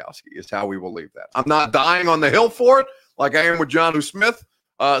Gostkowski is how we will leave that. I'm not dying on the hill for it like I am with Jonnu Smith.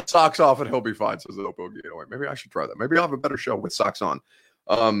 Socks off and he'll be fine, says the Opal Gateway. Maybe I should try that. Maybe I'll have a better show with socks on.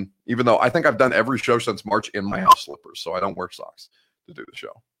 Even though I think I've done every show since March in my house slippers, so I don't wear socks to do the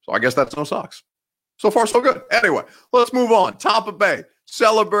show. So I guess that's no socks. So far, so good. Anyway, let's move on. Tampa Bay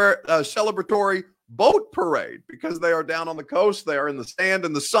celebratory boat parade because they are down on the coast. They are in the sand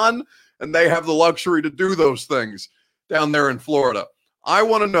in the sun, and they have the luxury to do those things down there in Florida. I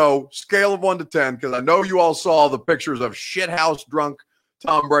want to know, scale of 1 to 10, because I know you all saw the pictures of shithouse drunk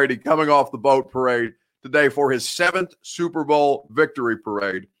Tom Brady coming off the boat parade today for his 7th Super Bowl victory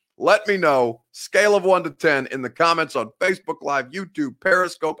parade. Let me know, scale of 1 to 10 in the comments on Facebook Live, YouTube,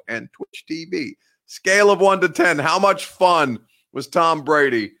 Periscope, and Twitch TV. Scale of 1 to 10, how much fun was Tom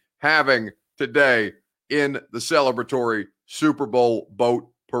Brady having today in the celebratory Super Bowl boat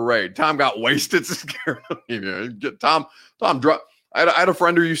parade? Tom got wasted. Tom drunk. I had a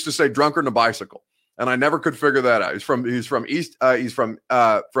friend who used to say drunker than a bicycle, and I never could figure that out. He's from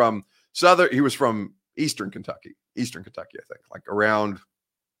Eastern Kentucky, I think, like around,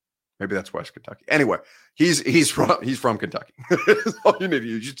 maybe that's West Kentucky. Anyway, he's from Kentucky. All you need.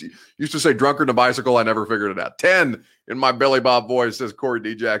 You used to say drunker than a bicycle. I never figured it out. 10 in my Billy Bob voice, says Corey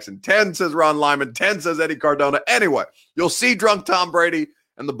D. Jackson. 10 says Ron Lyman. 10 says Eddie Cardona. Anyway, you'll see drunk Tom Brady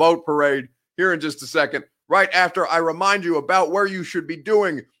and the boat parade here in just a second, right after I remind you about where you should be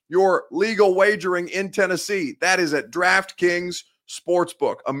doing your legal wagering in Tennessee. That is at DraftKings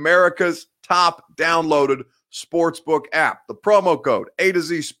Sportsbook, America's top downloaded sportsbook app. The promo code A to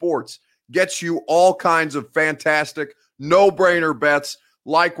Z Sports gets you all kinds of fantastic, no-brainer bets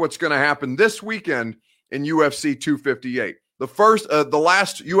like what's going to happen this weekend in UFC 258. The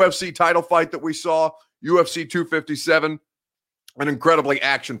last UFC title fight that we saw, UFC 257, an incredibly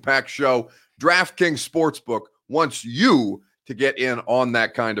action-packed show. DraftKings Sportsbook wants you to get in on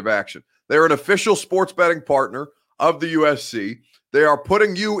that kind of action. They're an official sports betting partner of the UFC. They are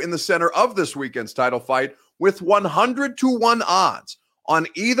putting you in the center of this weekend's title fight with 100-1 odds on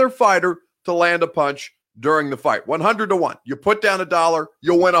either fighter to land a punch during the fight. 100-1. You put down $1,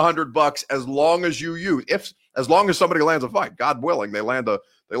 you'll win $100 as long as you use. As long as somebody lands a fight, God willing, they land a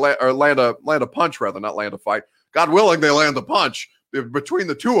punch rather, not land a fight. God willing, they land a punch. Between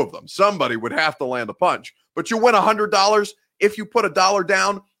the two of them, somebody would have to land a punch. But you win $100 if you put $1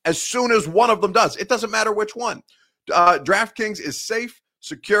 down as soon as one of them does. It doesn't matter which one. DraftKings is safe,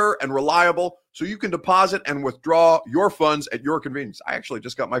 secure, and reliable, so you can deposit and withdraw your funds at your convenience. I actually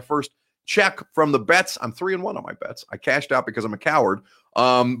just got my first check from the bets. I'm 3-1 on my bets. I cashed out because I'm a coward, but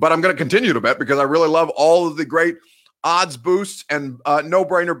I'm going to continue to bet because I really love all of the great odds boosts and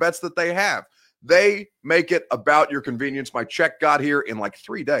no-brainer bets that they have. They make it about your convenience. My check got here in like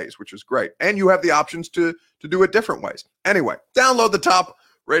 3 days, which is great. And you have the options to do it different ways. Anyway, download the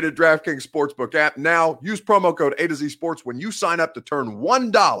top-rated DraftKings Sportsbook app now. Use promo code A to Z Sports when you sign up to turn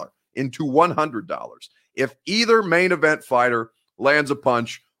 $1 into $100 if either main event fighter lands a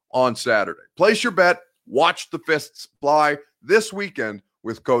punch on Saturday. Place your bet. Watch the fists fly this weekend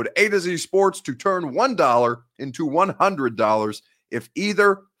with code A to Z Sports to turn $1 into $100 if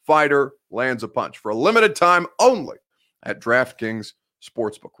either fighter lands a punch for a limited time only at DraftKings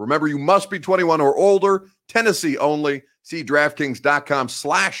Sportsbook. Remember, you must be 21 or older, Tennessee only. See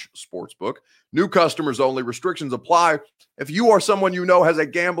DraftKings.com/sportsbook. New customers only. Restrictions apply. If you are someone you know has a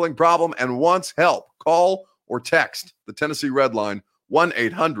gambling problem and wants help, call or text the Tennessee Red Line,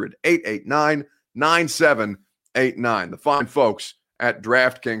 1-800-889-9789. The fine folks at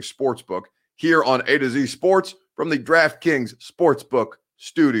DraftKings Sportsbook here on A to Z Sports from the DraftKings Sportsbook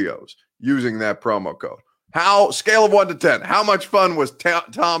studios using that promo code. Scale of 1 to 10, how much fun was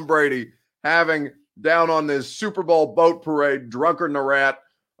Tom Brady having down on this Super Bowl boat parade, drunker than a rat,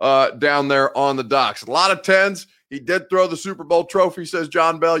 down there on the docks? A lot of 10s. He did throw the Super Bowl trophy, says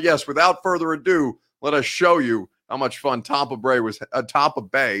John Bell. Yes, without further ado, let us show you how much fun Tampa Bay was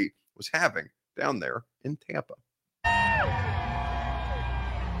having down there in Tampa.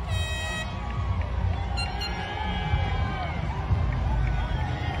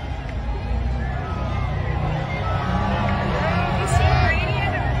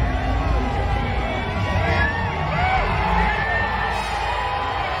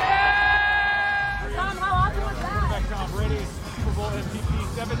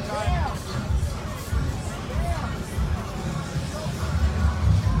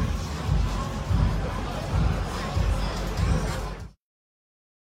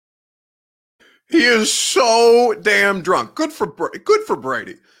 He is so damn drunk. Good for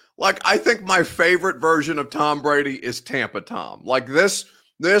Brady. Like, I think my favorite version of Tom Brady is Tampa Tom. Like this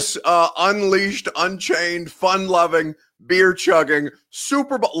unleashed, unchained, fun-loving, beer-chugging,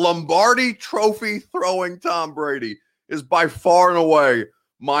 Super Bowl Lombardi trophy throwing Tom Brady is by far and away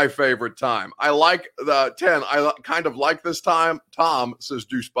my favorite time. I like the 10. I kind of like this time. Tom, says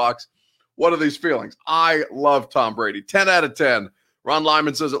Juicebox. What are these feelings? I love Tom Brady. 10 out of 10. Ron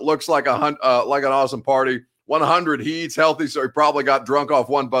Lyman says it looks like an awesome party. 100, he eats healthy, so he probably got drunk off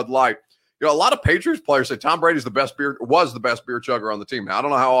one Bud Light. You know, a lot of Patriots players say Tom Brady's was the best beer chugger on the team. Now, I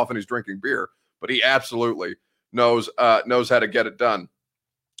don't know how often he's drinking beer, but he absolutely knows how to get it done.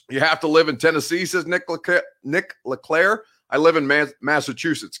 You have to live in Tennessee, says Nick LeClaire. I live in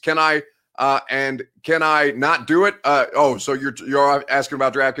Massachusetts. Can I not do it? So you're asking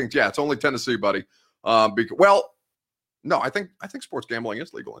about DraftKings? Yeah, it's only Tennessee, buddy. No, I think sports gambling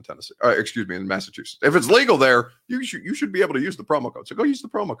is legal in Tennessee. In Massachusetts. If it's legal there, you should be able to use the promo code. So go use the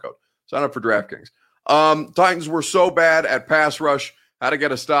promo code. Sign up for DraftKings. Titans were so bad at pass rush. How to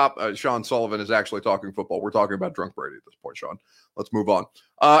get a stop? Sean Sullivan is actually talking football. We're talking about drunk Brady at this point, Sean. Let's move on.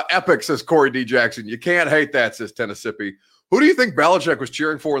 Epic, says Corey D. Jackson. You can't hate that, says Tennessee. Who do you think Belichick was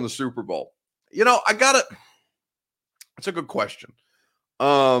cheering for in the Super Bowl? You know, it's a good question.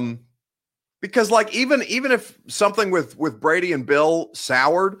 Because like even if something with Brady and Bill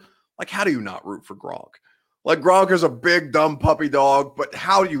soured, like how do you not root for Gronk? Like Gronk is a big dumb puppy dog, but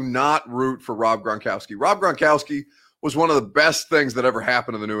how do you not root for Rob Gronkowski? Rob Gronkowski was one of the best things that ever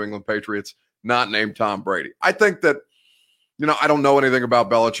happened to the New England Patriots, not named Tom Brady. I think that, you know, I don't know anything about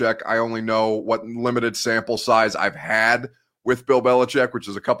Belichick. I only know what limited sample size I've had with Bill Belichick, which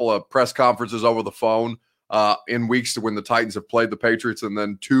is a couple of press conferences over the phone in weeks when the Titans have played the Patriots, and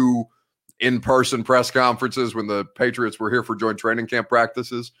then 2 in-person press conferences when the Patriots were here for joint training camp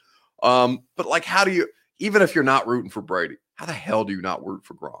practices. But like, how do you, even if you're not rooting for Brady, how the hell do you not root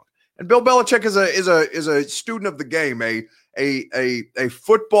for Gronk? And Bill Belichick is a student of the game, a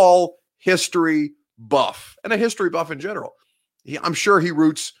football history buff, and a history buff in general. I'm sure he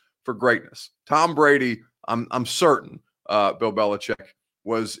roots for greatness. Tom Brady, I'm certain Bill Belichick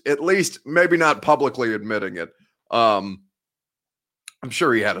was, at least maybe not publicly admitting it, I'm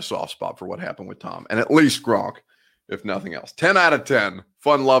sure he had a soft spot for what happened with Tom, and at least Gronk, if nothing else. 10 out of 10,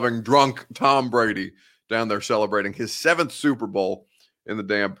 fun-loving, drunk Tom Brady down there celebrating his 7th Super Bowl in the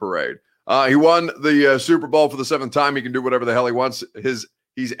damn parade. He won the Super Bowl for the 7th time. He can do whatever the hell he wants.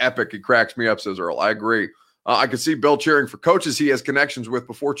 He's epic. He cracks me up, says Earl. I agree. I could see Bill cheering for coaches he has connections with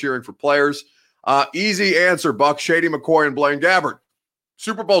before cheering for players. Easy answer, Buck. Shady McCoy and Blaine Gabbert.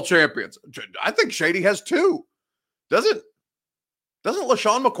 Super Bowl champions. I think Shady has 2. Doesn't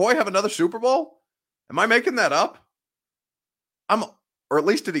LaShawn McCoy have another Super Bowl? Am I making that up? Or at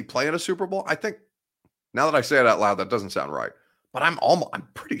least did he play in a Super Bowl? I think, now that I say it out loud, that doesn't sound right. But I'm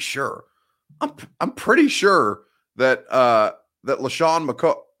pretty sure. I'm pretty sure that that LaShawn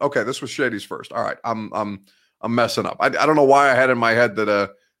McCoy. Okay, this was Shady's first. All right, I'm messing up. I don't know why I had in my head that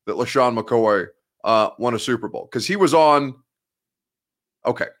LaShawn McCoy won a Super Bowl, because he was on.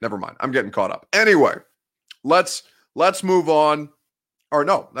 Okay, never mind. I'm getting caught up. Anyway, let's move on. Or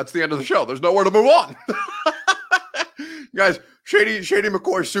no, that's the end of the show. There's nowhere to move on. Guys, Shady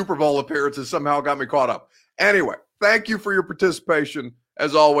McCoy's Super Bowl appearances somehow got me caught up. Anyway, thank you for your participation.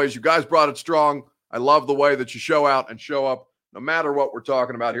 As always, you guys brought it strong. I love the way that you show out and show up no matter what we're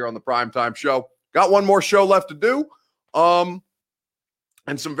talking about here on the Primetime Show. Got one more show left to do. And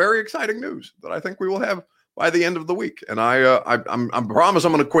some very exciting news that I think we will have by the end of the week. And I promise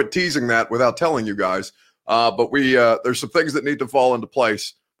I'm going to quit teasing that without telling you guys. But there's some things that need to fall into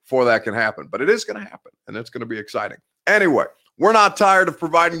place before that can happen. But it is going to happen, and it's going to be exciting. Anyway, we're not tired of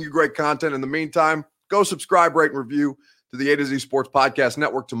providing you great content. In the meantime, go subscribe, rate, and review to the A to Z Sports Podcast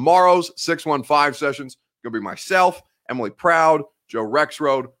Network. Tomorrow's 615 sessions going to be myself, Emily Proud, Joe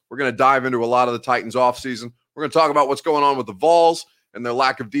Rexroad. We're going to dive into a lot of the Titans offseason. We're going to talk about what's going on with the Vols and their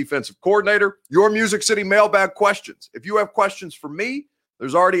lack of defensive coordinator. Your Music City mailbag questions. If you have questions for me,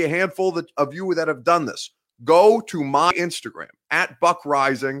 there's already a handful of you that have done this. Go to my Instagram at Buck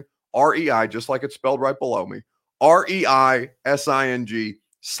Rising, REI, just like it's spelled right below me, REISING.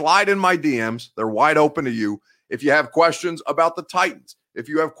 Slide in my DMs. They're wide open to you. If you have questions about the Titans, if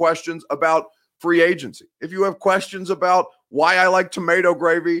you have questions about free agency, if you have questions about why I like tomato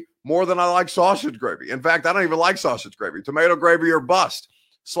gravy more than I like sausage gravy. In fact, I don't even like sausage gravy. Tomato gravy or bust.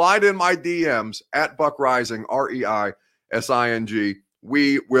 Slide in my DMs at Buck Rising, REISING.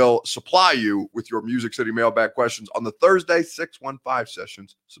 We will supply you with your Music City mailbag questions on the Thursday 615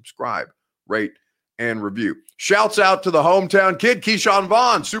 sessions. Subscribe, rate, and review. Shouts out to the hometown kid, Keyshawn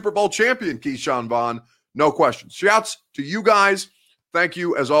Vaughn, Super Bowl champion Keyshawn Vaughn. No questions. Shouts to you guys. Thank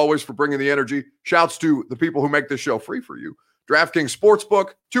you, as always, for bringing the energy. Shouts to the people who make this show free for you. DraftKings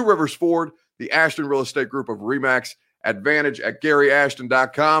Sportsbook, Two Rivers Ford, the Ashton Real Estate Group of RE/MAX, Advantage at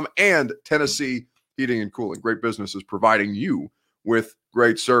GaryAshton.com, and Tennessee Heating and Cooling. Great businesses providing you with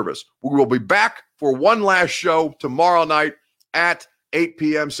great service. We will be back for one last show tomorrow night at 8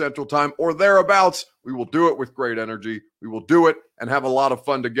 p.m. Central Time or thereabouts. We will do it with great energy. We will do it and have a lot of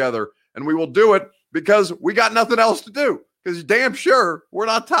fun together. And we will do it because we got nothing else to do. Because damn sure we're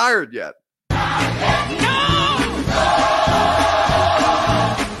not tired yet.